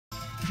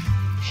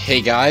Hey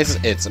guys,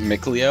 it's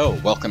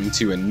Mikleo. Welcome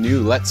to a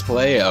new Let's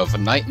Play of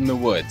Night in the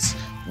Woods,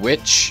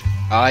 which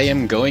I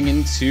am going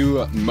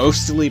into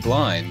mostly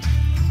blind.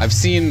 I've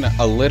seen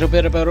a little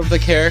bit about the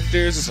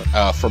characters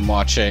from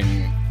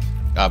watching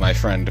my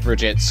friend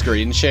Bridget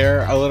screen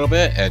share a little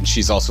bit, and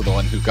she's also the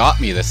one who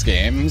got me this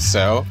game,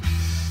 so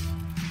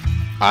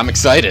I'm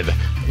excited.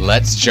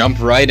 Let's jump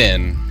right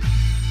in.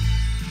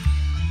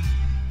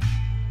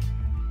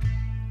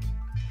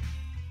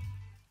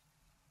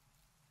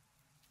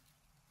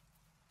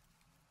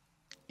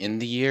 In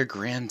the year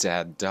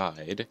Granddad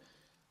died...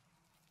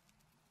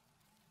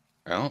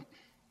 Well,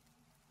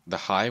 the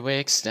highway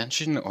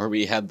extension, or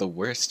we had the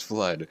worst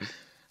flood.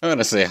 I'm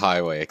gonna say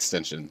highway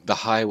extension. The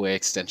highway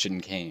extension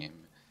came.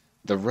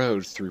 The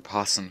road through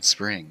Possum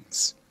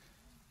Springs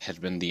had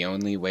been the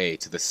only way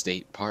to the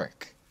state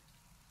park.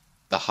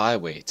 The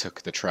highway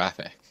took the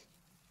traffic,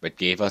 but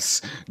gave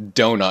us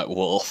Donut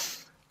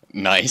Wolf.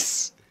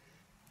 Nice.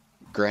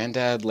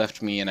 Granddad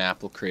left me an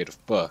apple crate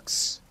of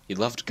books. He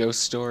loved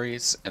ghost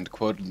stories and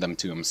quoted them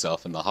to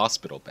himself in the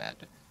hospital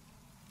bed.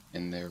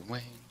 In their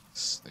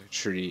wings, their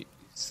trees,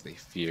 they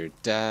feared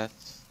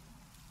death.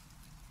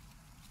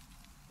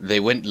 They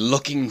went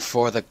looking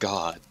for the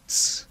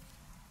gods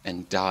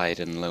and died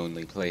in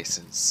lonely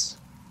places.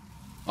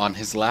 On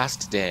his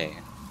last day,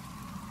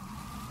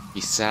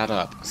 he sat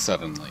up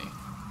suddenly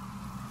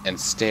and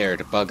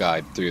stared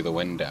bug-eyed through the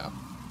window.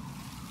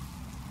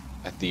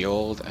 At the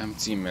old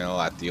empty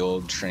mill, at the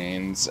old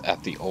trains,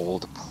 at the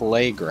old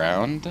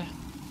playground.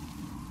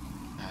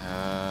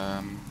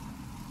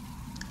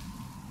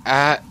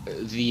 At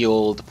the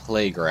old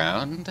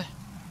playground,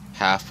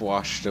 half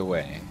washed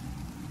away.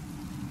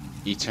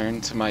 He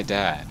turned to my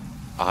dad,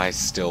 eyes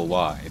still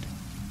wide.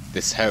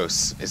 "This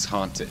house is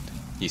haunted,"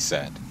 he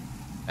said,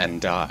 and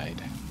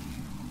died.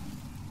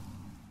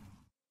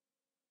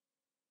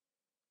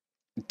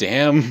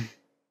 Damn.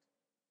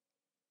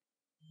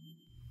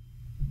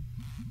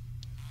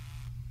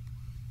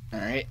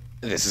 Alright,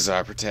 this is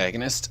our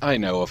protagonist. I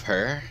know of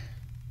her.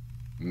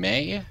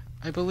 May,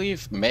 I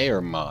believe? May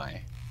or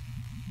Mai?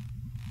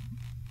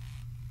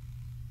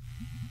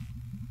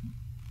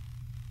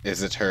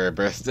 Is it her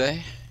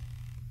birthday?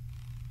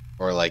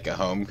 Or like a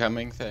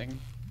homecoming thing?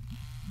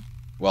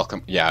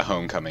 Welcome, yeah,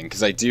 homecoming,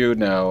 because I do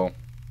know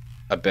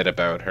a bit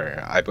about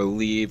her. I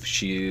believe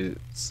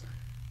she's,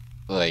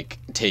 like,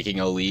 taking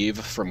a leave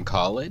from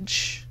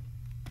college.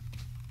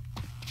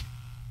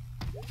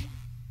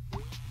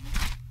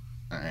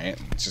 Alright,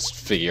 just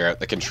figure out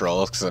the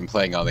controls, because I'm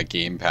playing on the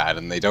gamepad,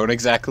 and they don't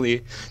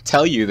exactly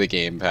tell you the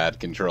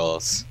gamepad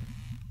controls.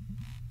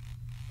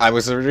 I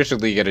was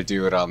originally going to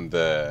do it on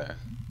the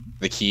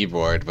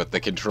keyboard, but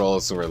the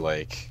controls were,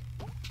 like,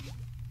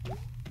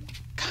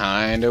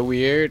 kinda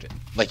weird.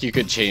 Like, you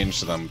could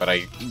change them, but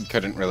I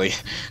couldn't really...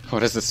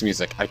 What is this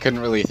music? I couldn't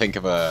really think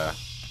of a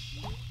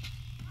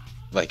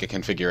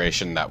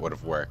configuration that would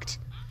have worked.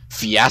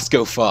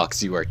 Fiasco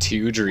Fox, you are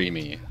too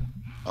dreamy.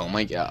 Oh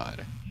my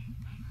god.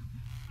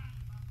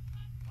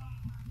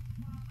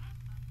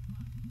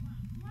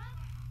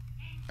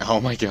 Oh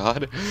my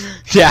god.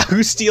 Yeah,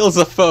 who steals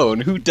a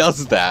phone? Who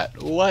does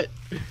that? What?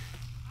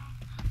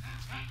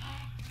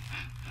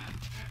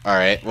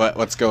 Alright,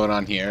 what's going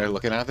on here?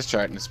 Looking at this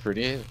chart and it's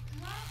pretty...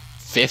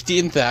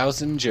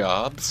 15,000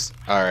 jobs?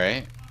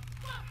 Alright.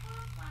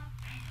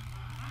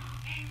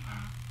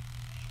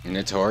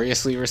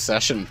 Notoriously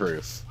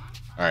recession-proof.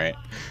 Alright.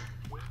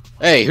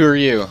 Hey, who are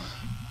you?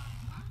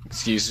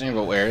 Excuse me,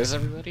 but where is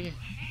everybody?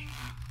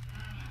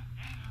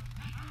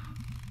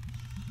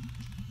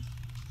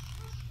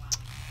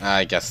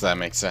 I guess that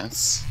makes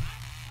sense.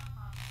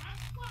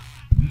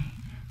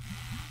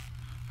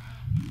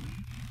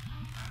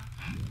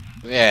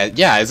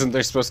 Yeah, isn't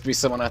there supposed to be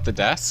someone at the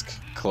desk?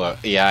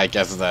 Yeah, I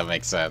guess that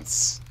makes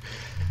sense.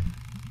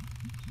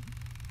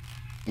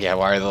 Yeah,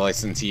 why are the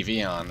lights and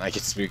TV on? I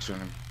can speak to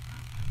him.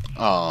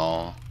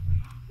 Oh,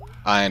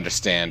 I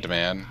understand,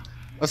 man.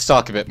 Let's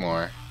talk a bit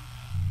more.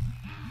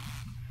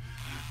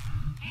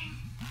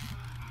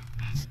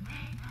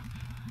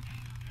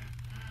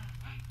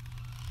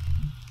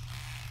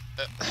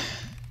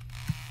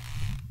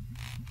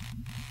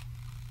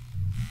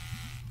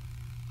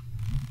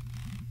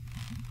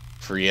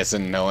 Free as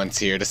in no one's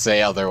here to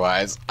say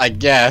otherwise. I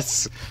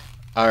guess.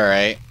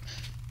 Alright.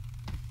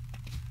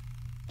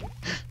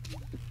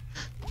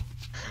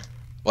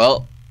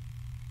 Well.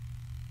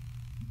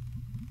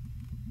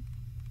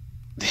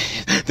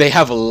 They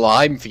have a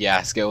lime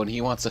fiasco and he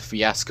wants a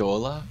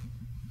fiascola?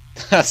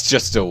 That's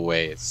just a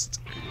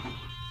waste.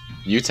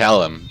 You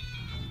tell him.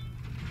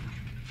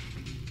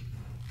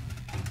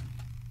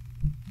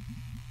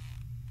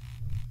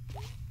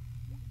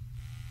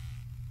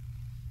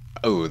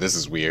 Oh, this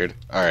is weird.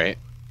 Alright.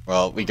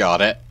 Well, we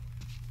got it.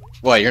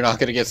 What, you're not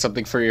gonna get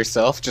something for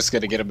yourself? Just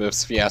gonna get a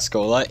Miss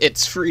Fiascola?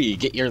 It's free!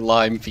 Get your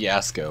lime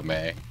fiasco,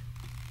 May.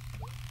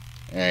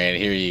 Alright,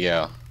 here you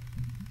go.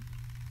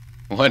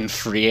 One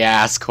free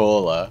ass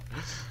cola.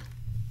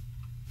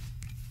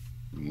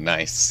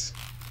 Nice.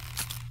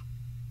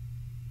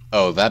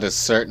 Oh, that is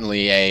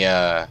certainly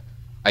a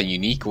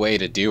unique way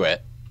to do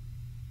it.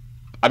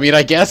 I mean,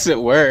 I guess it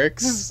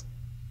works.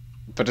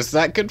 But is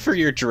that good for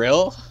your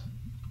drill?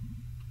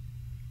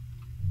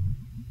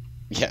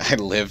 Yeah, I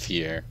live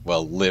here.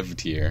 Well,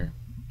 lived here.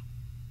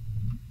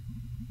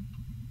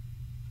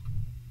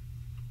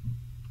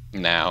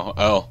 Now.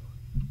 Oh.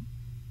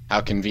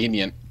 How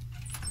convenient.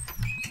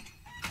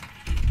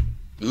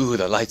 Ooh,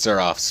 the lights are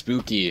off.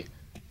 Spooky.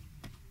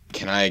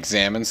 Can I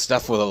examine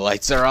stuff while the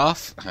lights are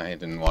off? I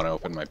didn't want to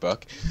open my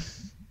book.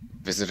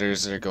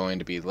 Visitors are going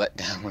to be let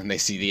down when they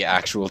see the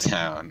actual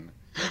town.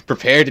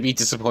 Prepare to be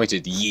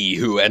disappointed, ye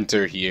who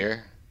enter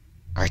here.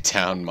 Our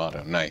town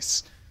motto.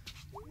 Nice.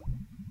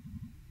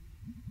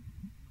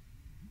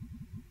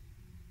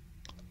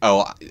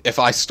 Oh, if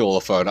I stole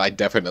a phone, I'd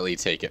definitely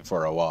take it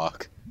for a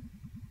walk.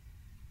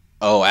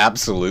 Oh,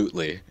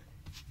 absolutely.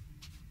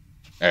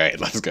 Alright,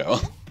 let's go.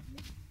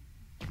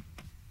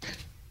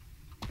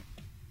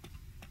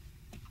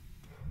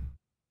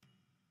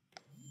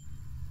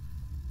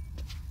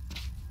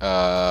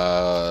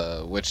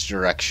 Which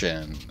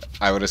direction?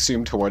 I would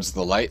assume towards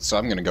the light, so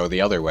I'm gonna go the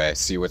other way,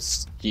 see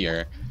what's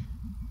here.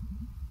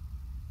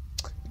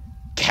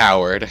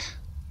 Coward.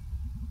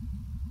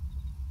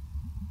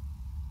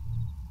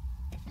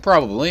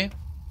 Probably.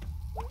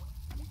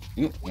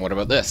 What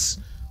about this?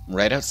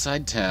 Right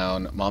outside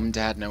town, Mom and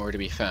Dad nowhere to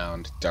be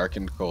found. Dark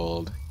and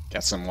cold.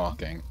 Guess I'm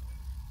walking.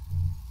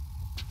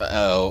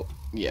 Oh,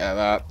 yeah,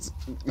 that's...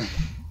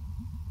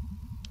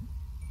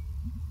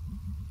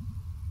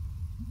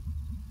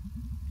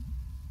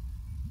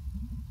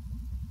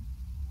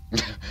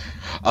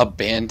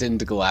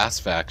 Abandoned glass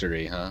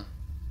factory, huh?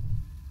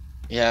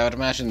 Yeah, I would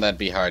imagine that'd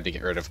be hard to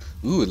get rid of.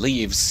 Ooh,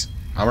 leaves.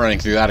 I'm running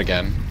through that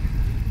again.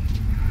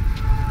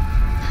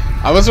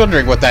 I was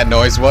wondering what that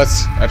noise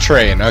was. A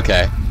train,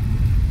 okay.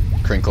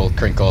 Crinkle,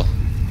 crinkle,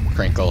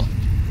 crinkle,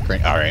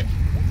 crinkle. Alright.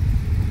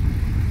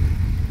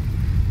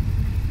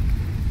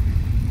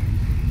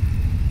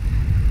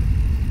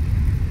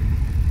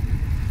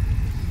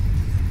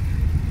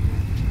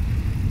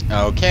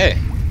 Okay.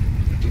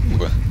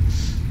 Ooh.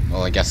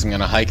 Well, I guess I'm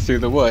gonna hike through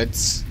the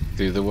woods.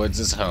 Through the woods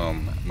is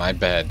home, my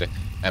bed,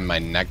 and my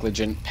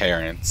negligent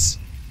parents.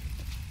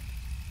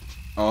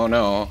 Oh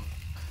no.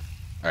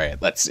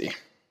 Alright, let's see.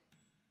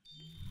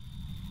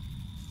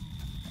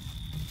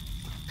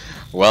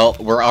 Well,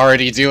 we're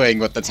already doing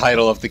what the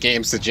title of the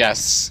game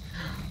suggests.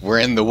 We're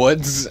in the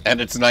woods,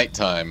 and it's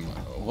nighttime.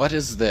 What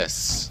is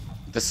this?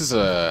 This is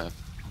a...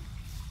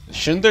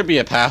 Shouldn't there be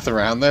a path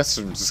around this?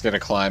 I'm just gonna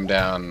climb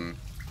down...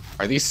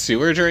 Are these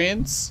sewer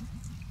drains?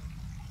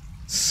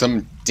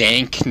 Some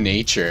dank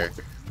nature.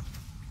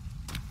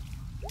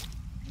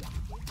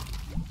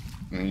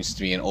 There used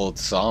to be an old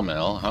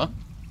sawmill, huh?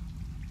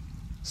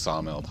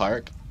 Sawmill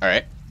Park.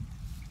 Alright.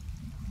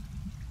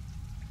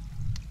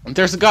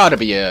 There's gotta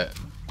be a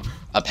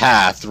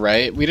path,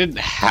 right? We didn't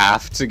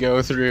have to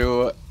go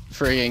through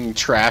frigging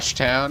Trash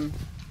Town.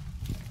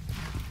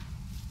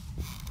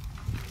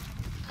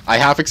 I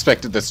half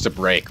expected this to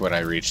break when I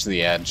reached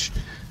the edge.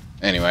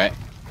 Anyway.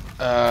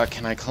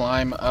 Can I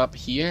climb up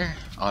here?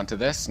 Onto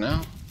this?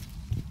 No?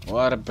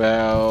 What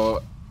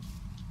about...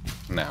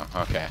 No,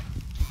 okay.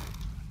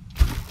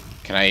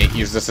 Can I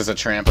use this as a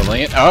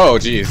trampoline? Oh,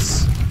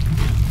 jeez.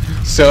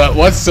 So it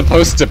was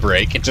supposed to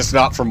break, just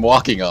not from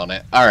walking on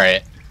it.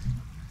 Alright.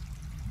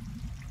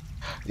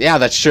 Yeah,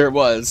 that sure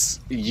was.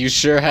 You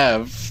sure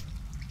have.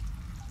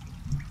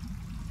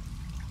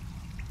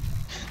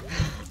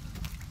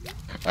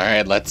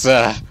 Alright, let's,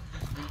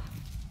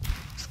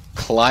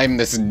 climb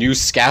this new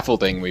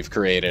scaffolding we've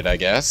created, I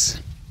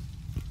guess.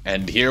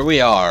 And here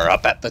we are,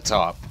 up at the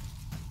top.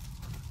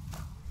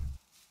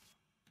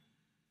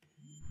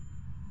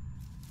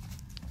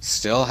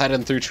 Still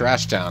heading through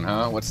Trash Town,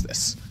 huh? What's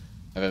this?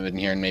 I haven't been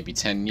here in maybe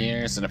 10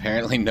 years, and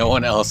apparently no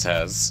one else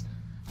has.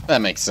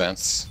 That makes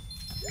sense.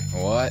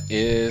 What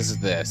is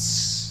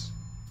this?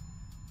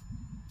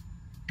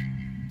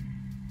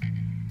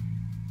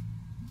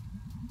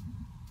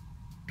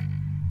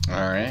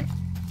 Alright.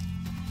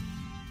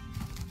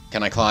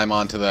 Can I climb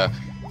onto the...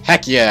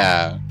 Heck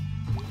yeah!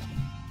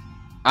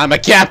 I'm a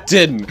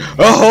captain!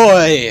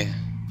 Ahoy!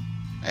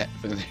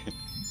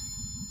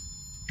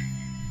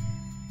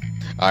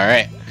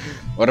 Alright.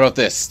 What about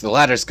this? The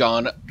ladder's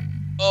gone.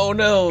 Oh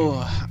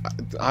no!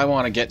 I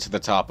want to get to the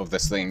top of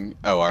this thing.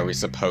 Oh, are we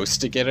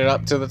supposed to get it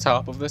up to the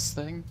top of this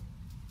thing?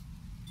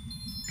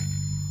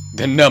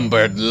 The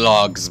numbered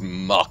logs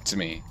mocked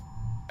me.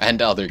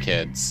 And other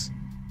kids.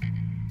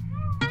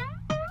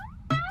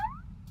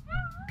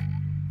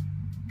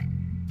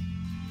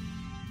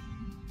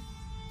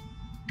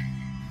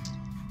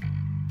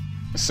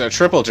 So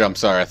triple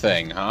jumps are a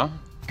thing, huh?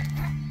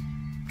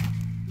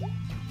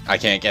 I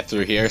can't get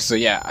through here, so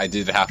yeah, I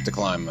did have to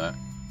climb that.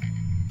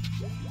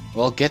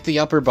 Well, get the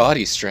upper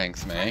body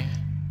strength, May.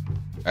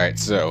 Alright,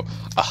 so,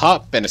 a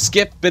hop and a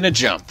skip and a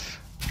jump.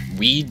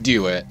 We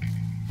do it.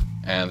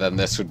 And then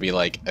this would be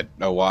like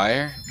a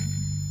wire?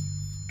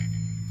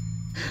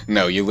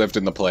 No, you lived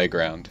in the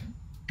playground.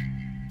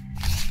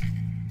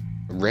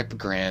 Rip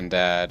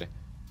Granddad.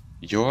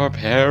 Your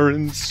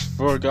parents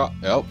forgot...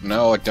 Oh,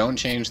 no, don't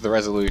change the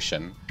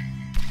resolution.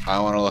 I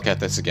want to look at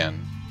this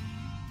again.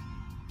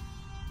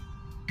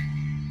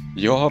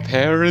 Your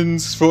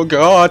parents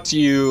forgot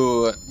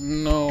you.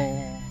 No.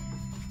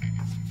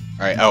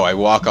 Alright, oh, I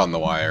walk on the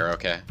wire,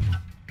 okay.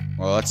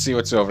 Well, let's see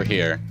what's over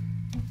here.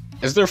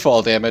 Is there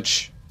fall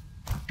damage?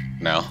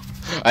 No.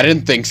 I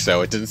didn't think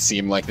so. It didn't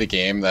seem like the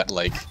game that,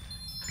 like,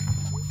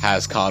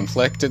 has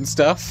conflict and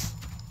stuff.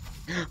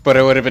 But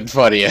it would have been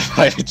funny if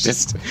I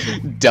just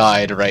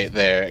died right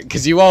there.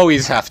 Because you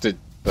always have to,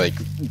 like,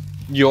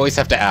 you always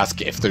have to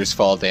ask if there's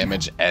fall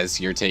damage as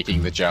you're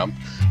taking the jump.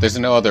 There's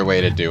no other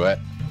way to do it.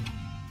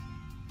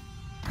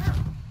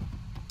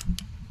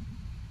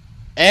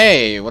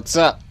 Hey, what's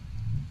up?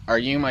 Are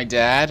you my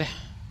dad?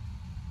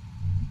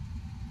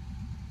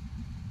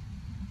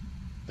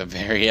 The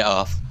very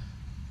off.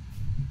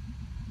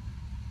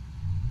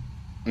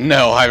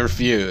 No, I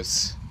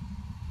refuse.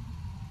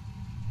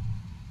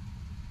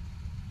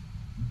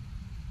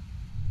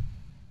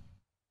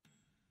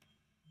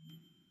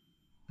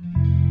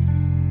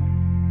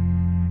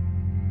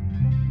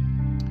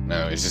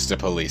 No, he's just a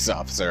police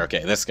officer.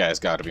 Okay, this guy's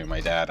got to be my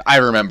dad. I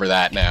remember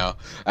that now.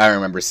 I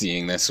remember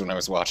seeing this when I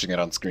was watching it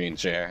on screen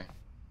share.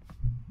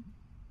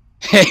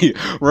 Hey,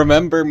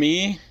 remember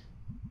me?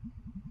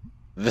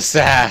 The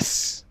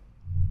sass.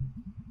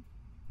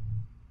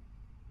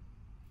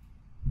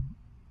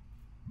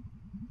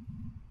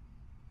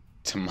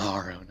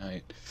 Tomorrow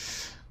night.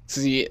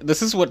 See,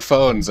 this is what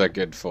phones are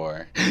good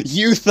for.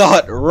 You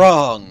thought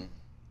wrong!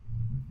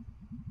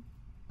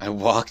 I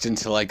walked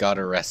until I got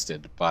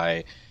arrested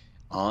by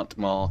Aunt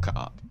Mall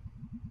Cop.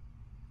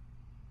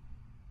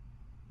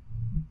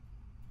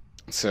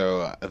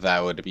 So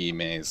that would be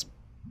May's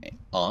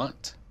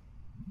aunt?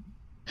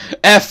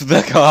 F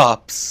the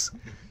cops!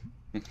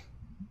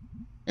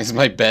 Is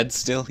my bed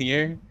still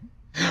here?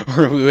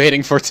 Or are we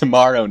waiting for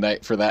tomorrow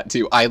night for that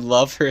too? I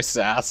love her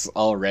sass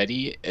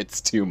already. It's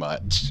too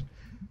much.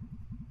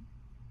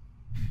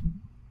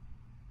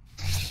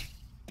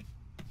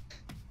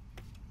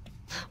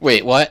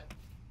 Wait, what?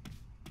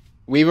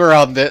 We were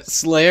on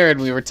this layer and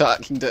we were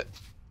talking to...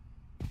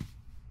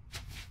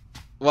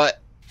 What?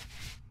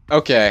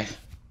 Okay.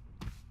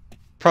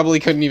 Probably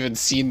couldn't even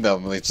seen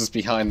them, it's just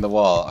behind the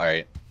wall.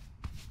 Alright.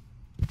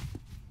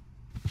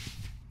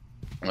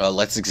 Well,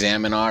 let's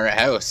examine our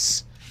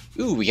house.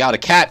 Ooh, we got a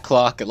cat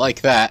clock, I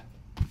like that.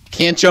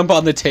 Can't jump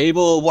on the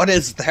table? What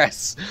is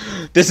this?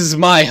 This is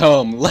my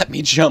home, let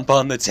me jump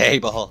on the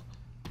table.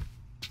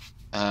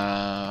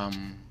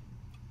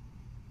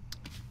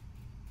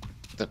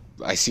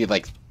 I see,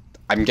 like,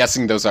 I'm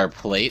guessing those are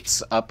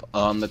plates up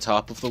on the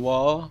top of the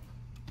wall.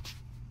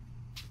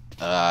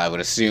 I would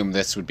assume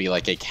this would be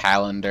like a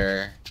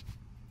calendar.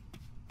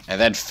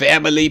 And then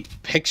family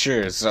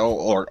pictures,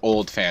 or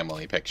old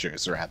family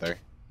pictures, rather.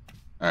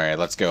 Alright,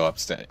 let's go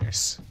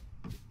upstairs.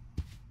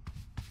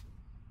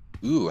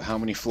 Ooh, how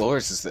many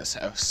floors is this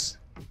house?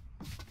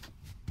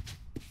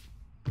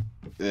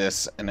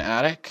 This an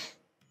attic?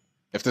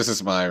 If this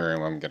is my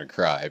room, I'm gonna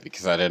cry,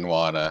 because I didn't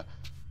want to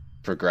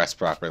progress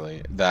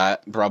properly.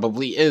 That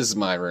probably is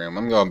my room.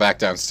 I'm going back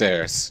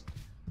downstairs.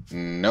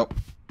 Nope.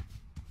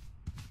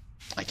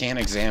 I can't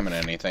examine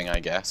anything, I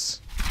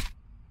guess.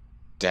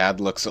 Dad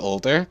looks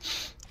older.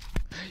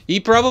 He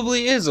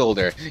probably is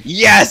older.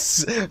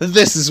 Yes!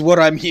 This is what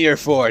I'm here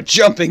for,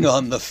 jumping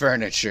on the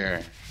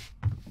furniture.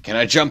 Can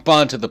I jump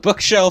onto the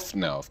bookshelf?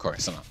 No, of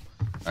course not.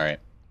 Alright.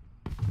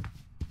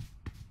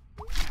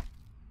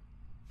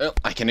 Oh,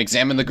 I can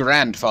examine the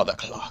grandfather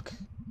clock.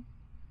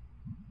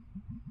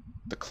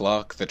 The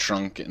clock, the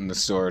trunk in the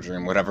storage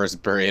room, whatever is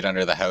buried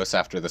under the house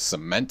after the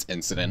cement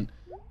incident.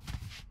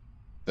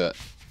 The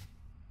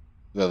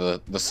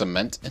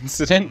cement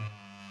incident?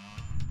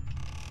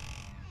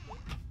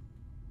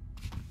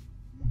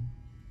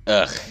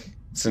 Ugh.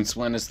 Since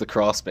when is the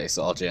crawl space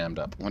all jammed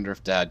up? Wonder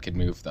if Dad could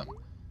move them.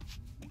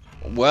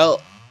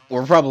 Well,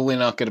 we're probably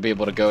not going to be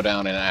able to go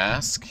down and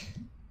ask.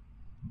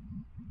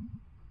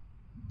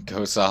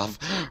 Goes off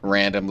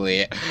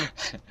randomly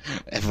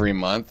every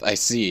month. I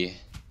see.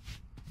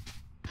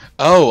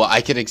 Oh,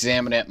 I could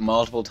examine it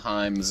multiple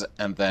times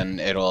and then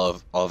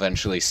I'll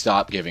eventually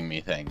stop giving me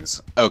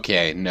things.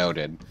 Okay,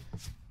 noted.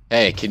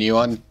 Hey, can you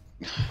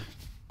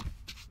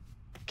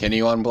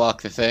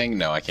unblock the thing?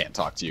 No, I can't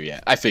talk to you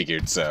yet. I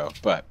figured so,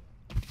 but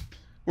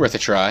worth a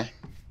try.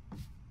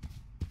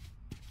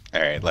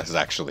 Alright, let's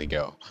actually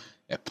go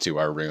up to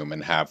our room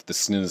and have the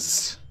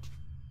snooze.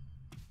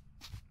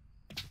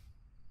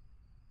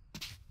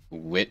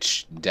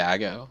 Which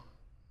Dago?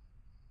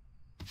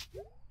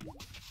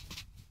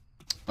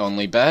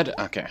 Only bed?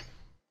 Okay.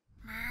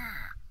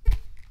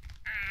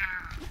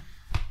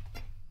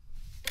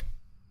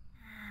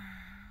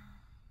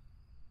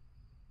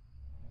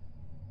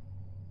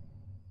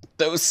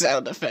 Those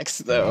sound effects,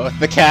 though.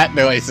 The cat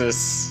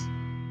noises.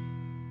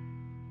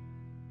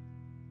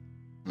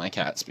 My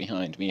cat's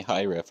behind me.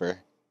 Hi, River.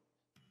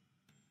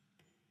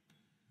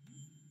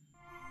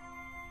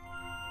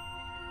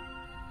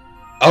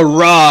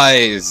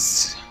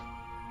 Arise!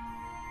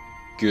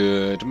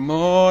 Good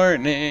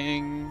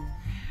morning.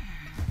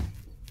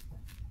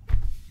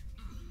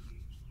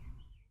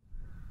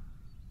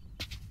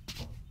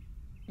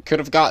 could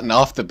have gotten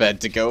off the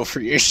bed to go for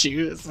your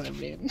shoes. I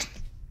mean,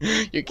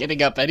 you're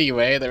getting up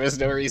anyway. There was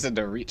no reason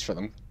to reach for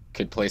them.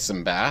 Could play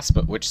some bass,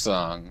 but which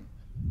song?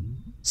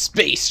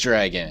 Space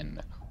Dragon.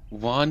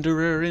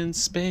 Wanderer in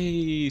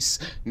space,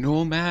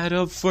 nomad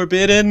of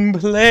forbidden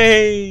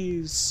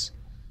place.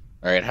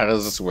 Alright, how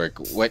does this work?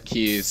 What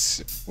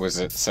keys was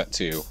it set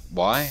to?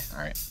 Y?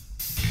 Alright.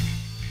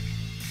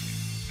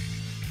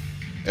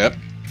 Yep.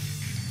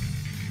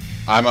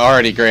 I'm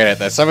already great at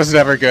this. I was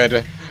never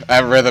good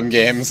at rhythm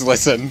games.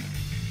 Listen.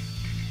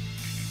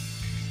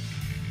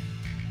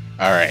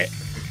 Alright.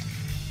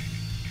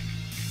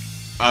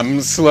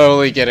 I'm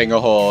slowly getting a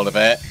hold of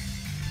it.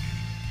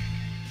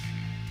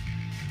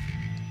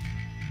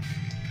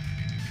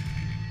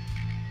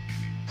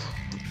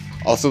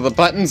 Also, the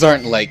buttons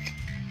aren't, like,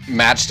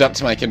 matched up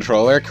to my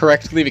controller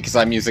correctly because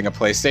I'm using a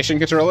PlayStation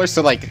controller,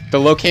 so, like, the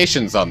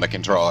locations on the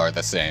controller are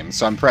the same.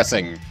 So I'm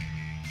pressing,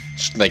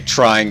 like,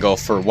 triangle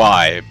for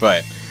Y,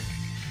 but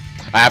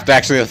I have to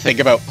actually think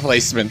about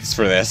placements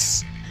for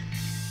this.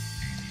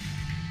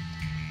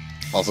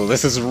 Also,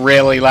 this is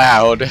really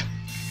loud.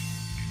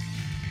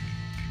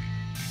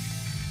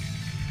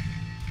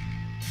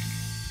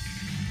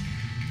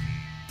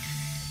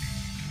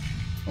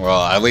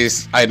 Well, at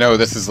least I know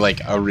this is like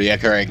a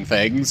reoccurring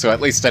thing, so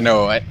at least I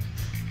know what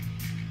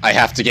I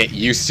have to get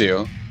used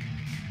to.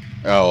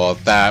 Oh, well,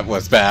 that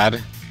was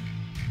bad.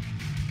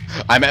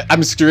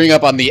 I'm screwing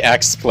up on the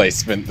X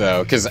placement,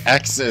 though, because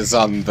X is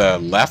on the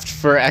left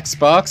for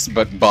Xbox,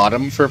 but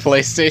bottom for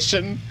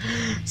PlayStation.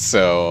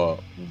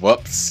 So,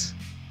 whoops.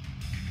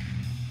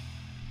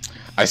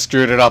 I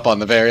screwed it up on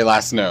the very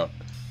last note.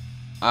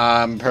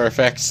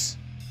 Perfect.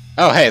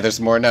 Oh, hey, there's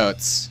more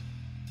notes.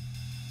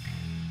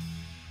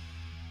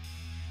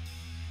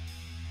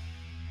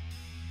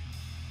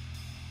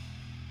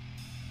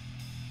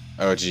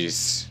 Oh,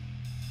 jeez.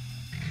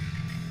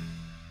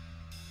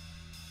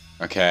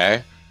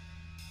 Okay.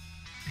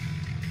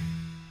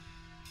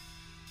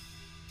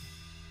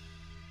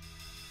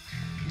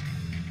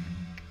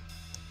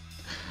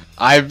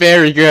 I'm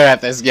very good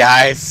at this,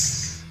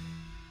 guys.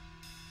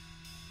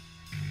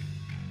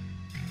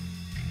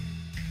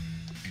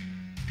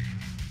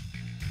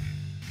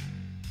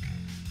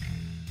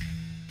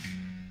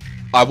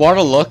 I want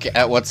to look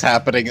at what's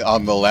happening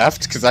on the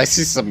left, because I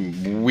see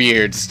some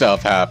weird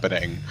stuff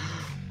happening.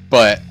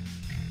 But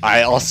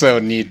I also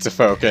need to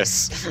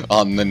focus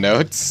on the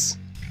notes.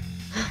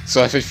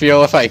 So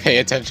if I pay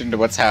attention to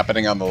what's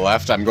happening on the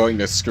left, I'm going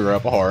to screw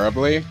up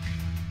horribly.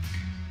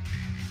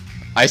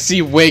 I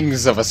see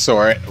wings of a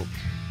sort.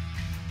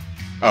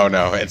 Oh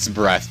no, it's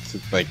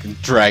breath. Like,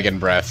 dragon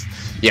breath.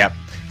 Yep.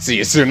 See,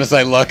 as soon as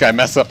I look, I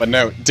mess up a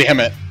note. Damn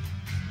it.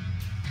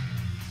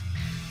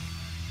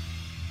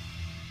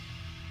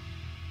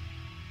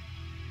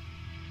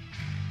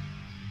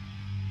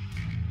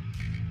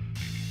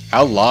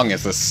 How long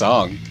is this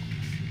song?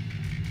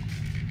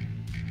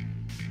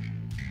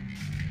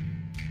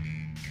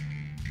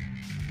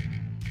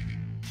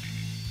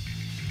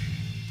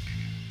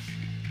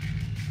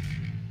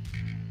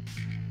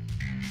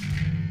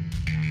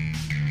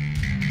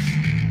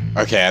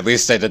 Okay, at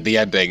least I did the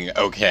ending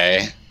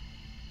okay.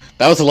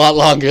 That was a lot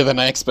longer than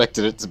I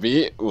expected it to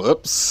be.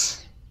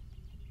 Whoops.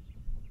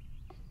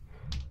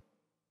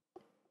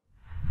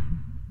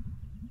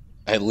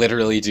 I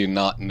literally do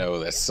not know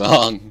this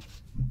song.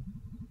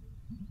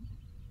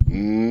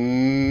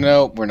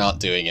 Nope, we're not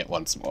doing it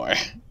once more.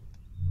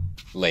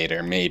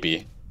 Later,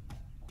 maybe.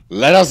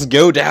 Let us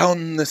go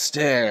down the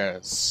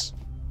stairs.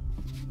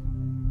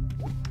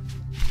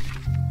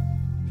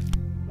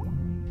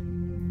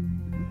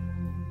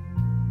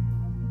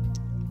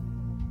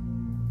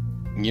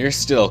 You're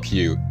still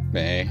cute,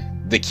 May.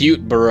 The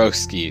cute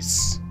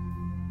Borowskis.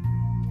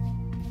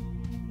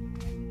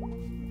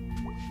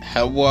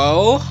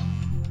 Hello?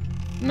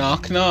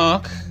 Knock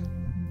knock.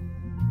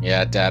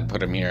 Yeah, Dad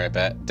put him here, I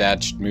bet.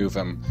 Dad should move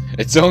him.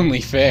 It's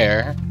only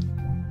fair.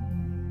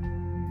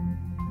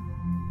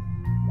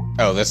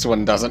 Oh, this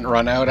one doesn't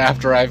run out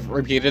after I've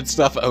repeated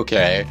stuff?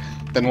 Okay.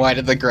 Then why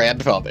did the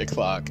grandfather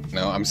clock?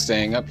 No, I'm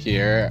staying up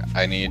here.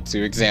 I need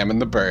to examine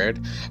the bird.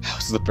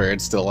 How's the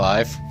bird still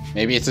alive?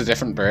 Maybe it's a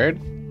different bird?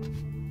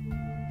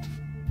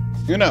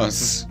 Who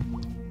knows?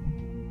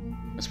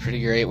 It was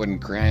pretty great when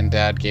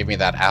Granddad gave me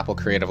that Apple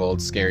Crate of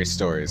old scary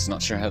stories.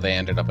 Not sure how they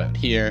ended up out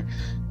here.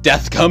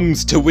 Death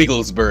Comes to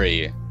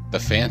Wigglesbury. The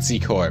Fancy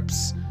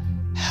Corpse.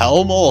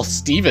 Helmole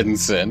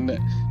Stevenson.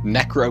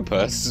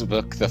 Necropus,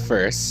 Book the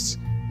First.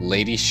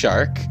 Lady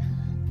Shark.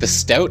 The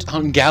Stout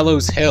on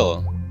Gallows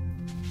Hill.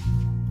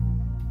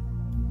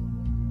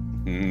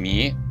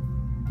 Me.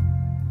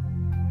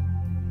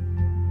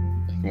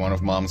 One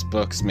of Mom's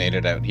books made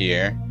it out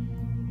here.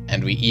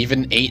 And we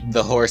even ate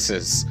the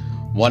horses.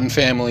 One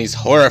family's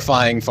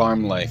horrifying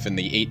farm life in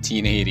the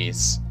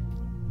 1880s.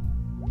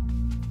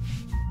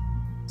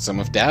 Some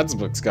of Dad's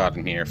books got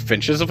in here.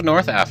 Finches of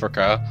North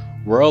Africa.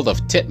 World of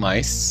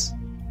Titmice.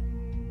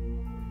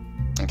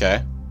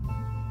 Okay.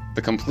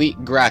 The Complete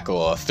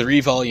Grackle, a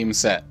 3-volume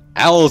set.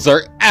 Owls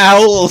are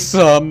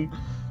owlsome!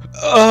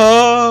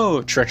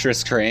 Oh!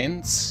 Treacherous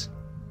Cranes.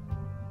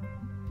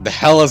 The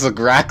hell is a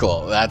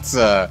grackle? That's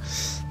a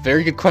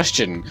very good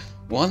question.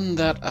 One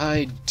that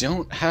I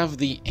don't have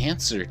the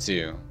answer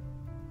to.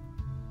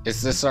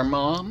 Is this our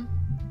mom?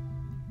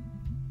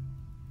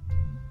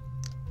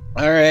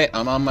 Alright,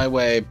 I'm on my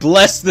way.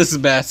 Bless this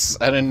mess!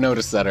 I didn't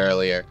notice that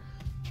earlier.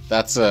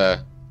 That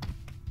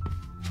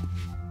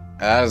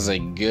is a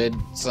good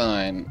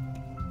sign.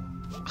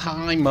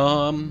 Hi,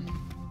 Mom.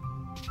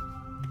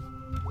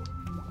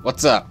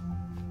 What's up?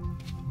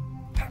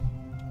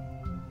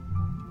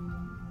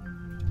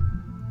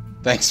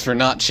 Thanks for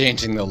not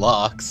changing the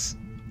locks.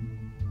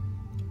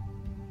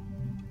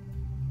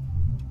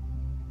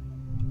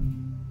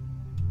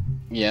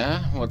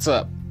 Yeah? What's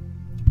up?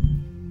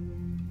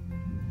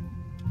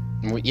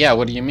 Yeah,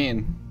 what do you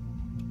mean?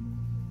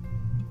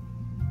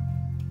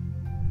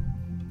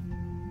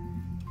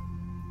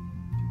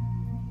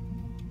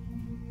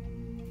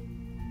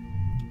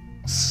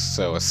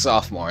 So a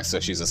sophomore, so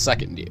she's a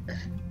second year.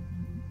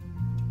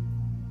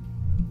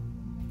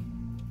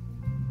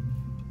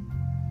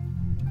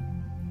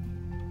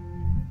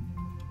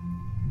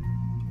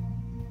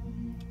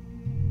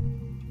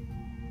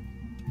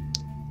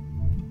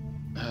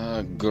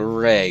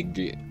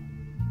 Greg.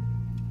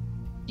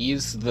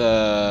 He's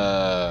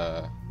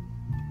the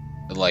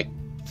like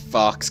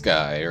fox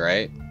guy,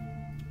 right?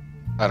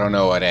 I don't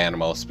know what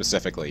animal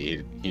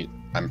specifically.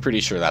 I'm pretty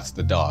sure that's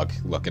the dog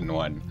looking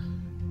one.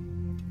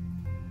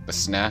 The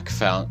snack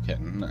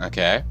falcon,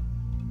 okay.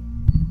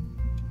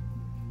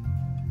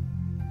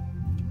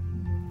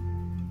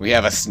 We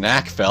have a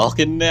snack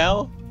falcon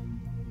now?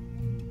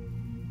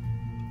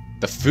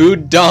 The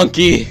food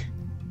donkey!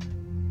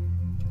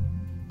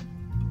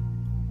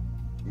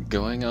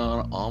 Going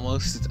on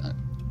almost...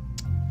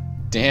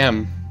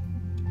 Damn.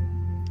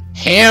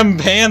 Ham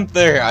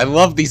Panther! I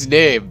love these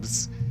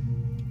names!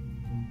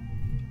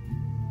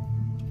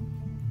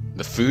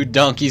 The food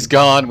donkey's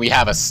gone, we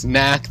have a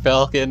snack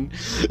falcon.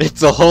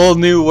 It's a whole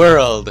new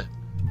world.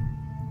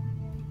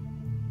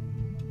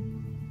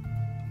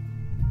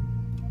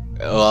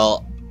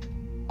 Well,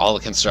 all the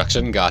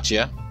construction,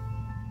 gotcha.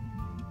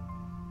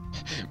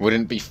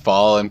 Wouldn't be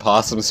fall in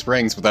Possum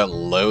Springs without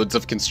loads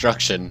of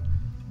construction.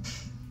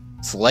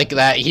 It's like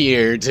that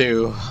here,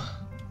 too.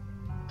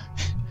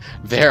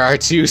 There are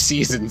 2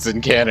 seasons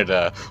in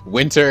Canada,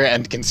 winter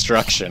and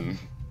construction.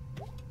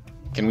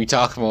 Can we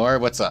talk more?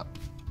 What's up?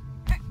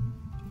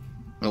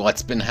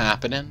 What's been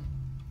happening?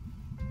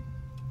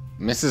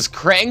 Mrs.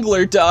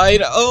 Krangler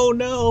died? Oh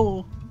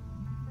no!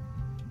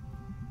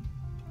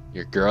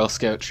 Your Girl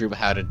Scout troop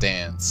how to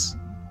dance.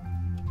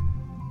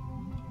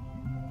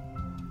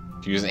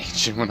 She was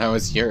ancient when I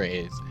was your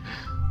age.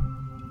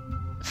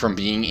 From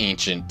being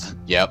ancient.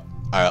 Yep.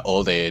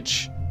 Old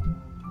age.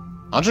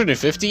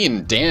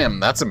 115? Damn,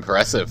 that's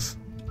impressive.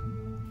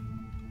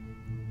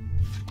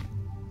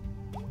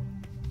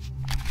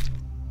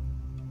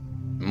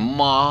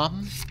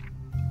 Mom?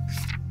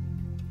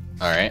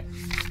 Alright.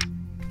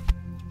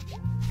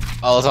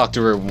 I'll talk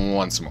to her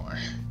once more.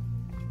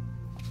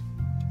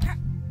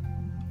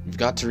 You've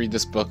got to read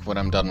this book when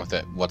I'm done with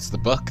it. What's the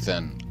book,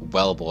 then?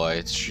 Well Boy.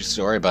 It's a true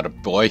story about a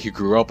boy who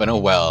grew up in a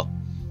well.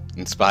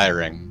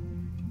 Inspiring.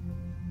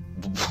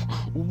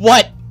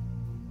 What?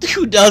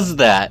 Who does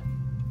that?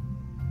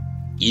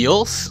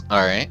 Eels?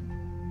 Alright.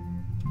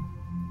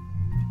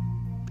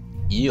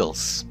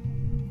 Eels.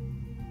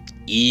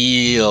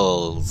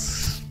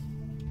 Eels.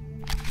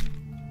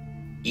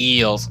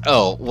 Eels.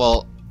 Oh,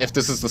 well, if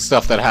this is the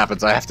stuff that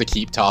happens, I have to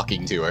keep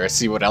talking to her,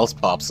 see what else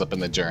pops up in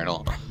the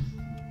journal.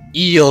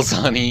 Eels,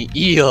 honey,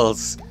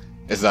 eels.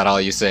 Is that all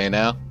you say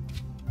now?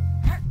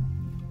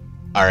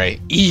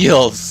 Alright,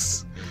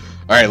 eels.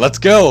 Alright, let's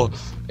go.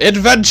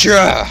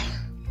 Adventure!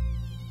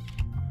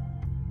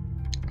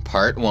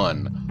 Part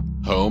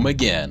 1. Home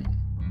again.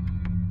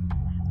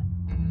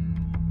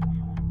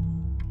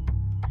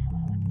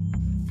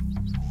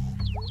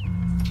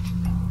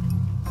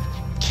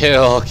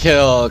 Kill,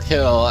 kill,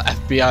 kill,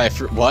 FBI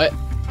for what?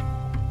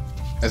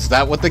 Is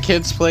that what the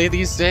kids play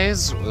these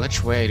days?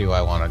 Which way do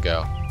I want to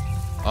go?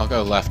 I'll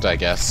go left, I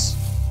guess.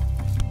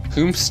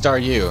 Whomst are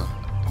you?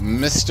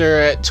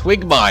 Mr.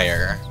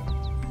 Twigmeyer.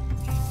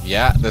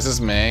 Yeah, this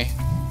is May.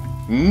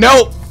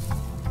 Nope!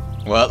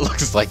 Well, it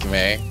looks like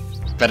May.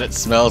 Bet it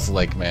smells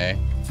like May.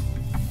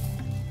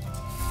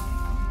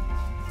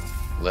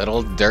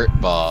 Little dirt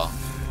ball.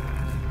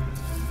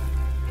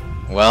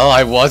 Well,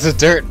 I was a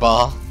dirt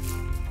ball.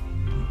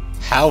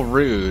 How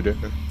rude.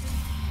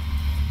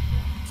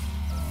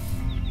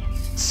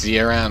 See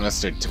you around,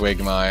 Mr.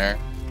 Twigmeyer.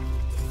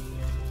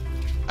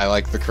 I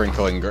like the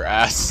crinkling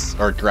grass,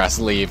 or grass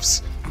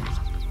leaves.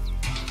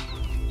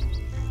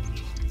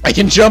 I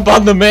can jump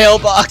on the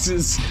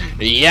mailboxes!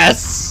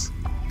 Yes!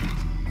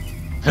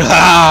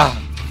 Ha!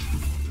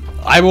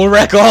 I will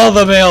wreck all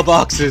the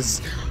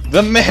mailboxes!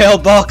 The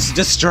mailbox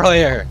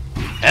destroyer!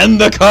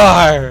 And the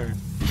car!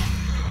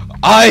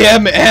 I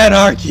am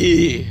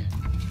anarchy!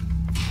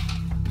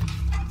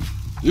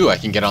 Ooh, I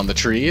can get on the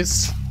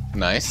trees.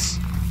 Nice.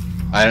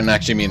 I didn't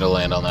actually mean to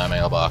land on that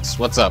mailbox.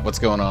 What's up? What's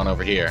going on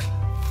over here?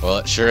 Well,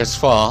 it sure is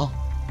fall.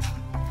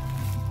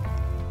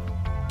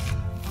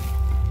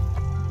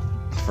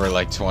 for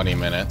like 20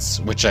 minutes,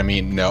 which I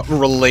mean, no.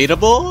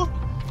 Relatable?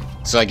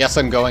 So I guess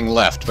I'm going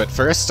left, but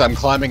first I'm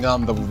climbing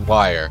on the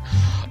wire.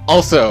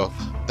 Also,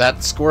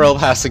 that squirrel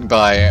passing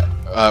by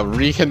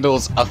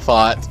rekindles a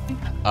thought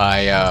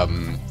I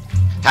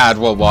had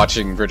while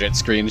watching Bridget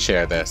screen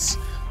share this.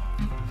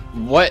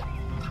 What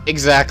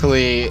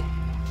exactly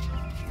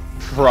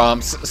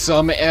prompts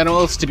some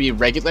animals to be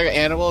regular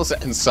animals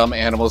and some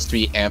animals to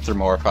be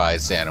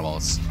anthropomorphized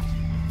animals?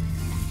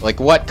 Like,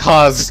 what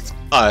caused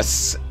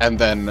us, and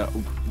then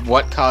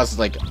what caused,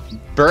 like,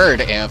 bird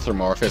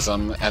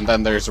anthropomorphism, and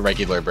then there's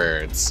regular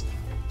birds?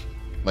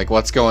 Like,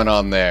 what's going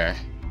on there?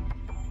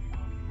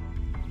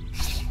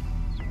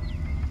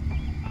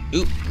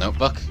 Oop,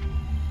 notebook.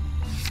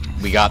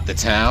 We got the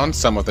town,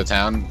 some of the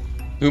town.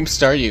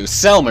 Whomst are you?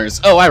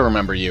 Selmers! Oh, I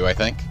remember you, I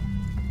think.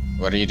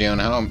 What are you doing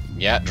home?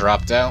 Yeah,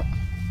 dropped out.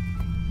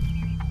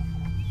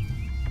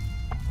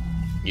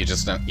 You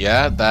just don't...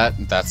 Yeah,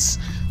 that's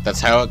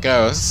how it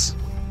goes.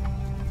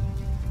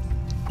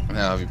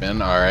 How have you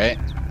been? Alright.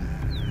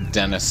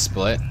 Dennis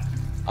split.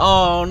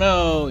 Oh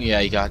no! Yeah,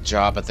 you got a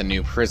job at the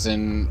new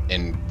prison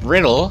in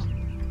Brittle.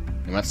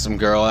 You met some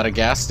girl at a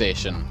gas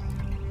station.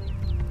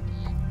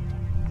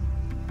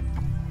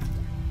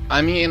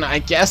 I mean, I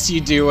guess you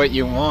do what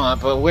you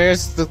want, but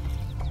where's the...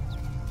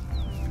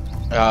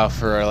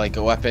 for like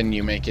a weapon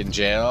you make in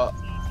jail?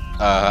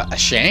 A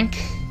shank?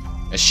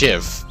 A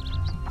shiv.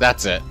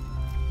 That's it.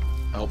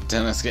 Hope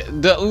Dennis get...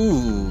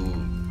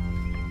 Ooh!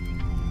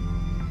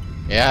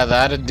 Yeah,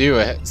 that'd do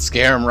it.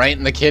 Scare him right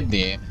in the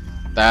kidney.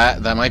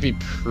 That might be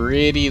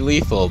pretty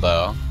lethal,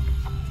 though.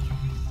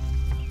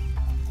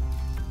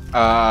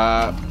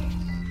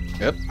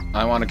 Yep.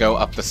 I want to go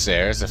up the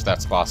stairs, if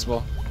that's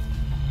possible.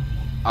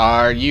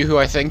 Are you who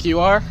I think you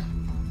are?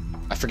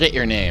 I forget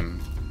your name.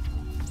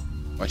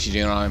 What you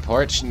doing on my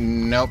porch?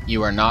 Nope,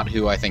 you are not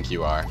who I think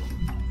you are.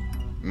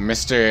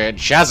 Mr.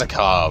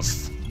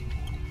 Jazakov.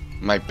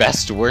 My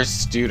best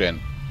worst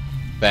student.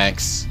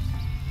 Thanks.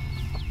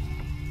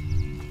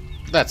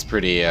 That's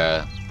pretty,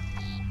 I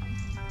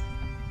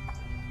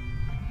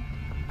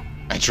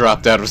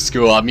dropped out of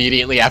school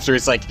immediately after.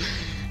 It's like,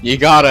 you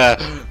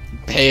gotta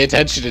pay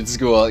attention in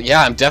school.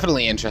 Yeah, I'm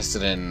definitely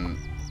interested in,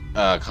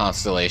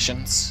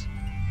 constellations.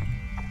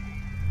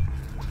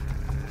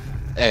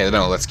 Hey,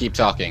 no, let's keep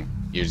talking.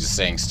 You're just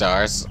saying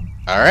stars.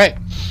 Alright.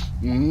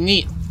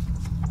 Neat.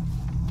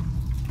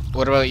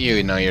 What about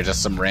you? No, you're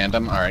just some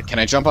random. Alright, can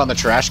I jump on the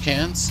trash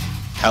cans?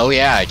 Hell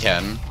yeah, I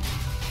can.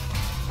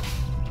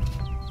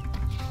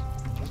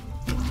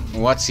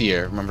 What's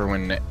here? Remember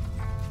when...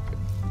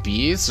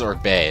 Bees or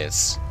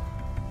bays?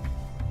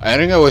 I'm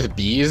gonna go with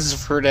bees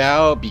for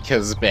now,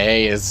 because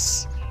bay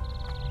is...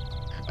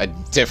 a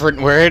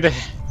different word.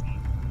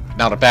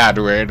 Not a bad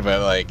word,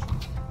 but like...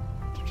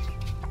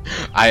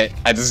 I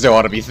just don't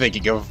want to be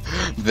thinking of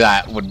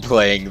that when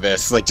playing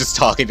this. Like, just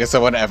talking to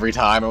someone every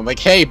time. I'm like,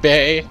 hey,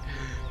 bae!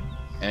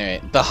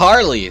 Anyway, the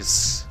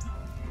Harleys!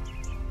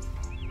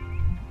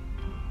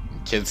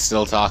 Kids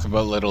still talk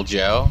about Little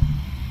Joe?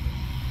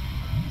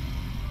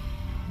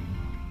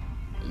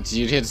 Do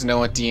you kids know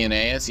what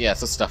DNA is? Yeah,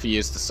 it's the stuff you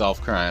use to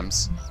solve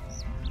crimes.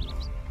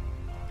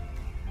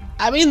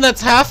 I mean,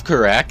 that's half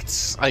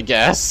correct, I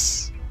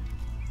guess.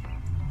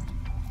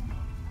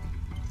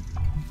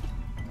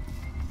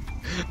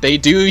 They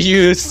do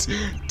use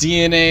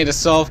DNA to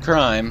solve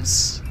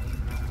crimes.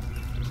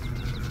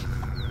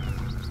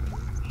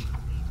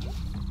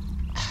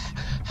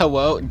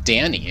 Hello,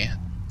 Danny.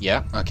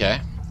 Yeah, okay.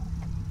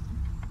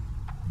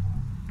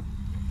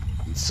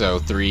 So,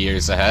 3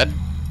 years ahead?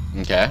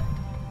 Okay.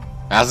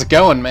 How's it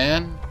going,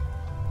 man?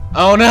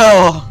 Oh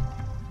no!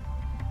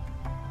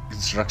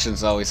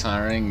 Construction's always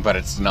hiring, but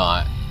it's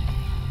not.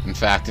 In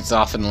fact, it's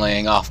often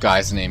laying off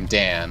guys named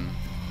Dan.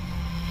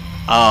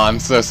 Oh, I'm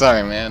so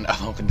sorry, man.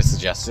 I'm open to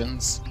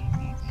suggestions.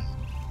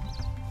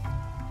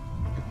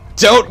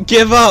 Don't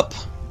give up!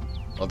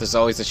 Well, there's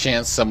always a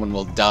chance someone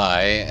will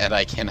die, and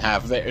I can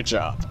have their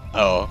job.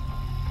 Oh.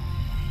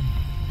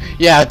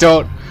 Yeah,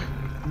 don't...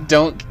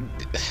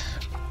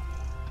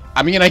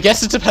 I mean, I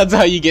guess it depends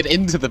how you get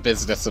into the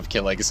business of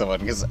killing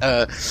someone, because,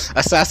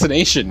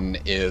 assassination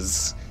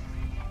is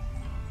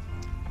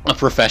a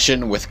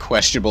profession with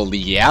questionable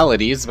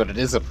legalities, but it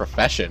is a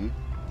profession.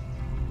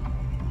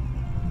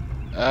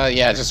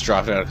 Yeah, just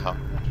drop it out of college.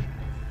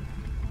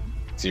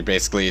 So you're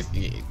basically...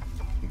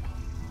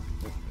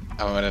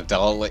 I'm an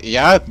adult.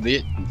 Yeah,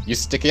 you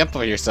stick up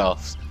for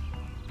yourself.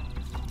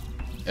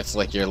 It's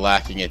like you're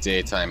lacking a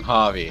daytime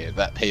hobby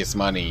that pays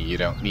money you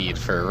don't need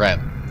for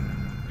rent.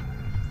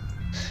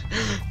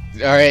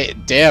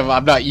 Alright, damn,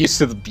 I'm not used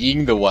to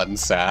being the one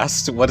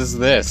sassed. What is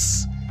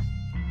this?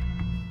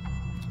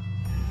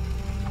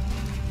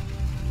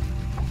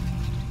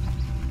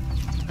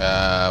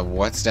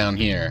 What's down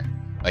here?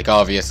 Like,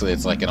 obviously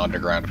it's like an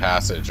underground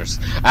passage or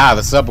ah,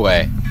 the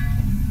subway.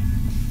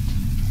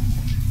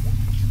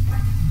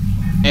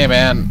 Hey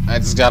man, I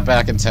just got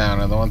back in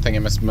town and the one thing I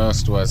missed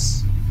most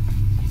was...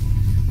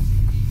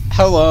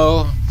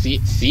 Hello,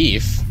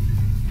 thief.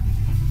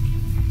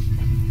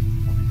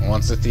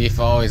 Once a thief,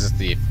 always a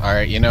thief.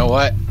 Alright, you know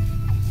what?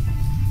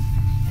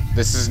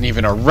 This isn't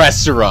even a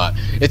restaurant.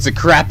 It's a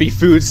crappy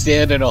food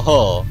stand in a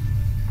hole.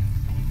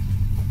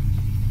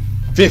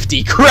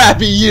 50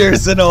 crappy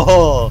years in a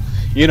hole.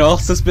 You know,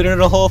 also been in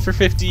a hole for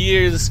 50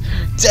 years.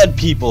 Dead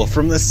people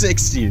from the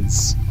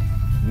 60s.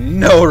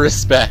 No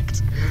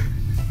respect.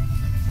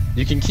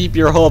 You can keep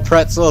your whole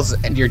pretzels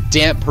and your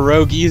damp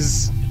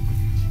pierogies.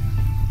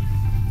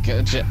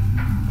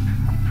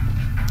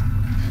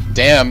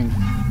 Damn.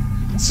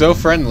 So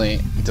friendly.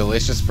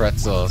 Delicious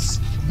pretzels.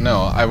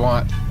 No, I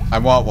want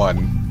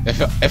one.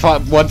 If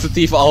I'm once a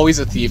thief, always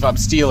a thief, I'm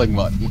stealing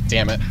one.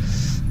 Damn it.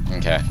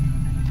 Okay.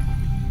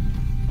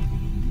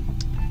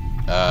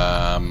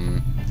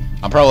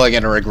 I'm probably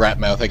gonna regret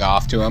mouthing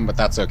off to him, but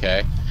that's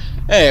okay.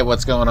 Hey,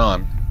 what's going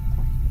on?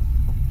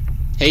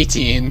 Hey,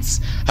 teens.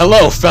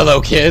 Hello,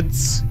 fellow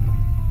kids.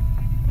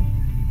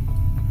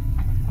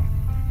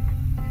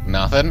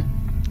 Nothing?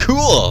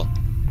 Cool!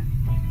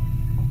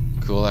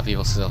 Cool that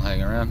people still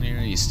hang around here.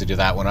 I used to do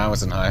that when I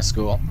was in high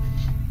school.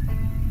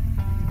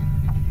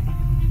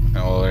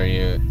 How old are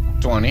you?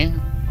 20?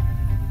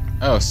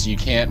 Oh, so you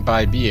can't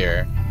buy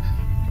beer.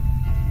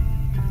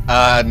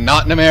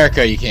 Not in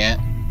America, you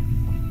can't.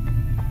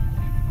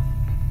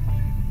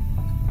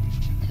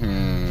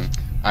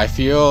 I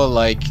feel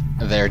like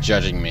they're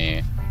judging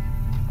me.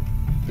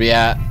 But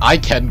yeah, I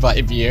can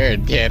buy beer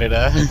in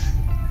Canada.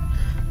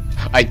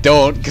 I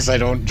don't, because I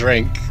don't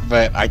drink,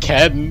 but I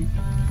can.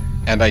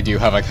 And I do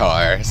have a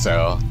car,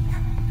 so...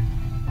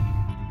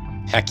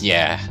 Heck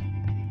yeah.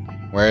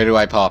 Where do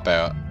I pop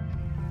out?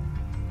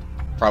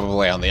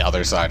 Probably on the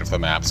other side of the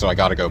map, so I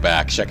gotta go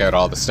back, check out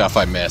all the stuff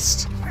I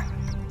missed.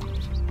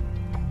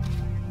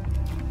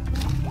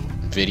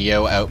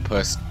 Video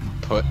outpost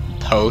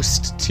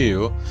post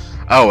 2.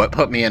 Oh, it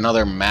put me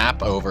another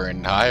map over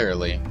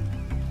entirely.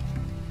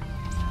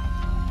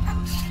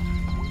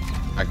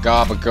 I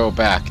gotta go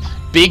back.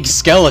 Big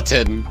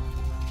skeleton!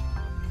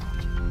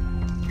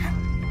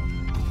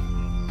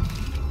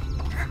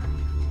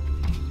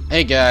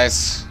 Hey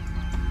guys.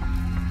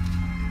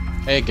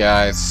 Hey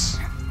guys.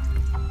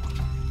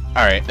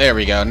 Alright, there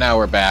we go. Now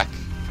we're back.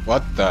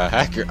 What the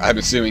heck? I'm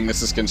assuming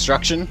this is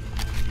construction?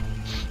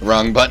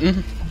 Wrong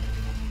button?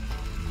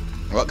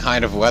 What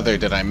kind of weather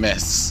did I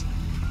miss?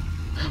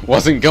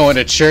 Wasn't going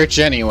to church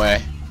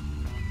anyway.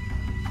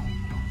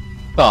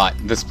 Thought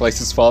this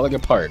place is falling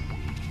apart.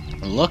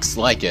 Looks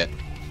like it.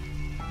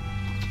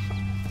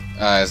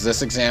 Is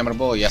this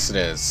examinable? Yes, it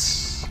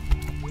is.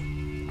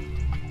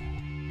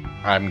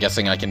 I'm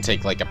guessing I can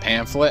take, like, a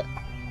pamphlet.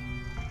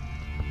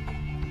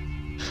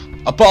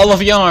 A ball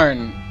of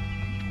yarn!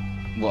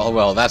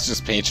 Well, that's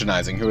just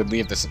patronizing. Who would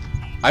leave this?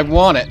 I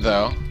want it,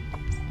 though.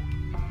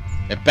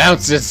 It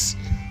bounces!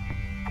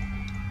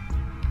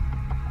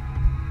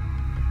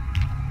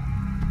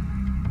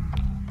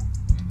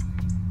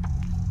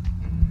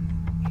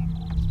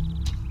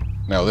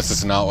 No, this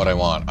is not what I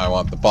want. I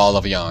want the ball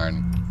of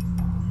yarn.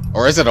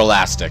 Or is it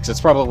elastics?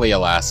 It's probably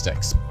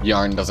elastics.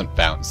 Yarn doesn't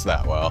bounce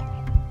that well.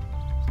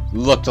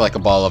 Looked like a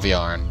ball of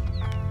yarn.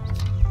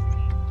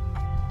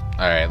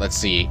 Alright, let's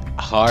see.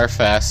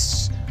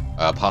 Harfest.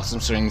 Possum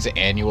Springs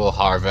Annual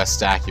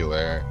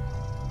Harvestacular.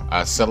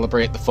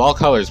 Celebrate the fall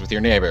colors with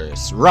your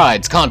neighbors.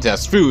 Rides,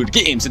 contests, food,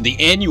 games, and the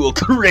annual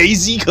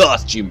crazy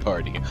costume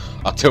party.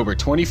 October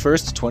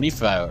 21st to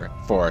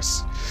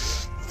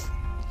 24th.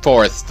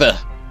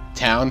 4th.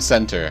 Town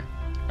Center.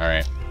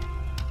 Alright.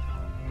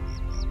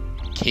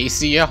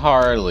 Casey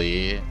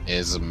Harley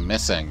is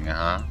missing,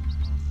 huh?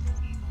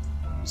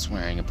 He's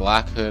wearing a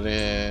black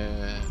hoodie.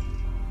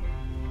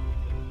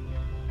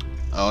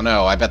 Oh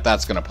no, I bet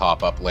that's gonna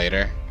pop up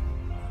later.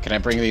 Can I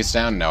bring these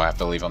down? No, I have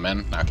to leave them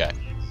in? Okay.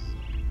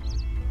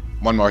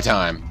 One more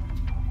time.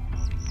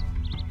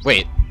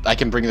 Wait, I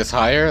can bring this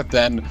higher?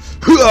 Then...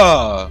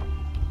 Hooah!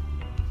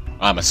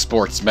 I'm a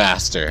sports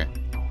master.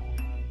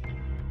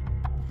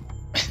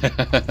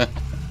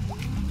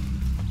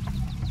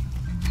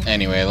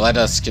 Anyway, let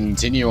us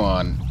continue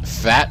on.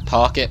 Fat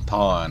Pocket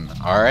Pawn.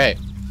 Alright.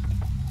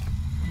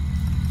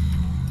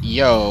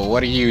 Yo,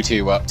 what are you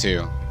two up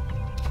to?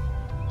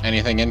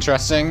 Anything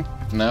interesting?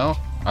 No?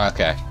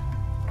 Okay.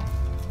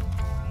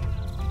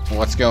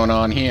 What's going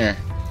on here?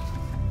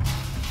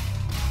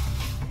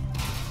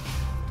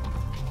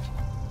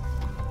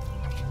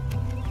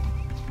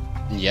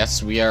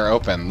 Yes, we are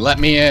open. Let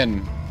me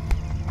in!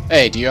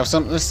 Hey, do you have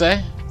something to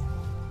say?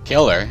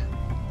 Killer?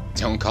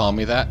 Don't call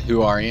me that.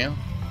 Who are you?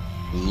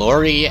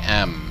 Lori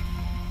M.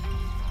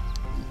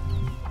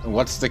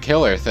 What's the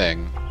killer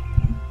thing?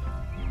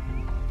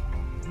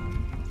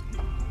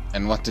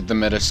 And what did the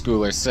middle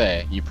schooler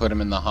say? You put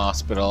him in the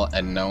hospital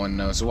and no one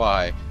knows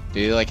why. Did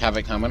he like have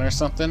it coming or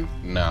something?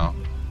 No.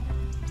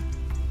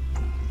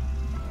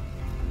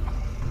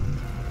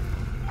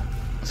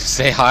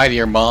 Say hi to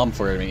your mom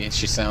for me.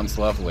 She sounds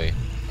lovely.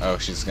 Oh,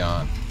 she's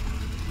gone.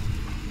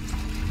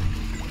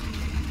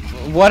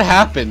 What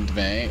happened,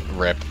 May?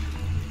 Rip.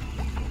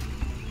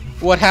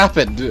 What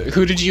happened?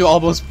 Who did you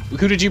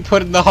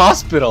put in the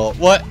hospital?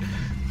 What?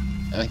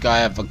 I think I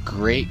have a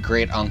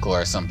great uncle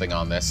or something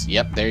on this.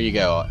 Yep, there you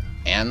go.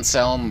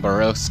 Anselm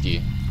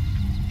Borowski.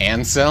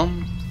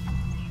 Anselm?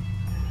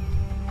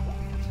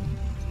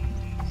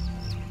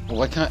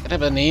 What kind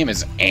of a name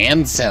is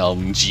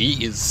Anselm?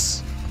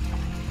 Jeez.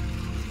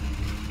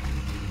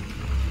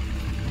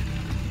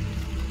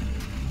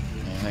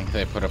 I think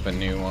they put up a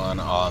new one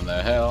on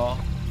the hill.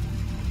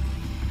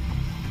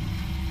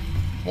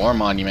 More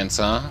monuments,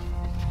 huh?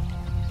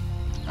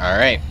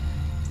 Alright.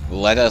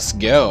 Let us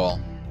go.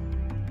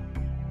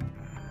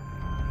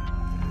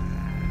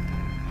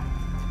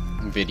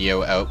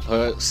 Video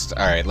outpost.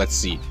 Alright, let's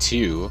see.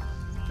 2.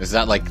 Is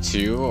that like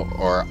 2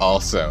 or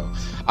also?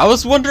 I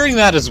was wondering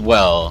that as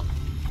well.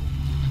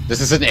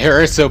 This is an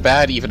error so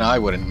bad even I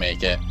wouldn't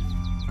make it.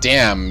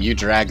 Damn, you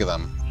drag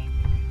them.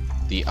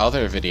 The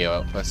other video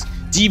outpost.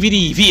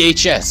 DVD,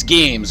 VHS,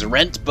 games,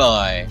 rent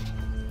by.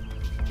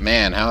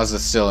 Man, how is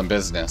this still in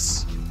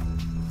business?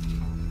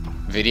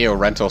 Video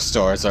rental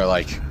stores are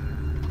like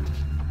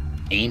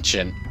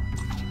ancient.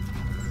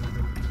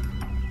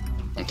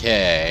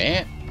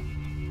 Okay.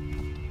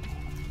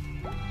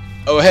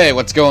 Oh hey,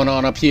 what's going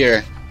on up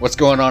here? What's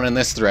going on in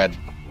this thread?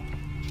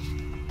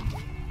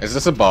 Is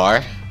this a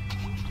bar?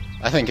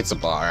 I think it's a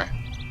bar.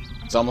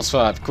 It's almost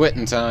 5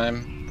 quitting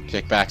time.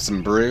 Kick back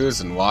some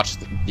brews and watch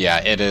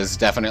yeah, it is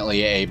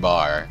definitely a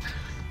bar.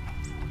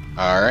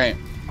 Alright.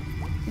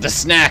 The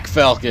Snack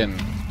Falcon!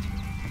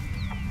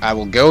 I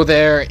will go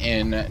there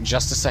in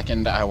just a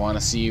second. I want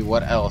to see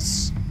what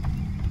else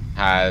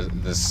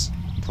this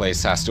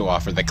place has to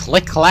offer. The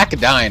Click Clack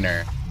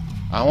Diner.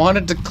 I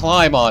wanted to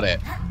climb on it.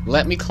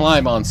 Let me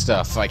climb on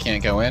stuff. I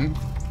can't go in.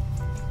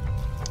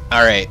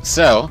 Alright,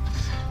 so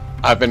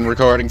I've been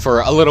recording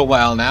for a little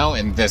while now,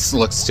 and this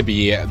looks to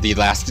be the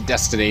last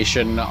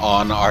destination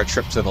on our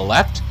trip to the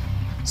left.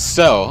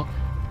 So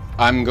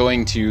I'm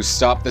going to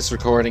stop this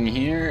recording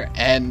here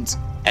and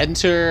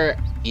enter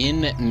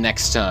in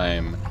next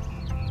time.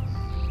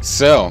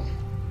 So,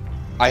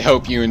 I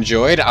hope you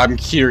enjoyed. I'm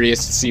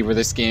curious to see where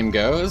this game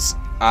goes.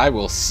 I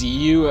will see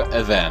you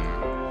then.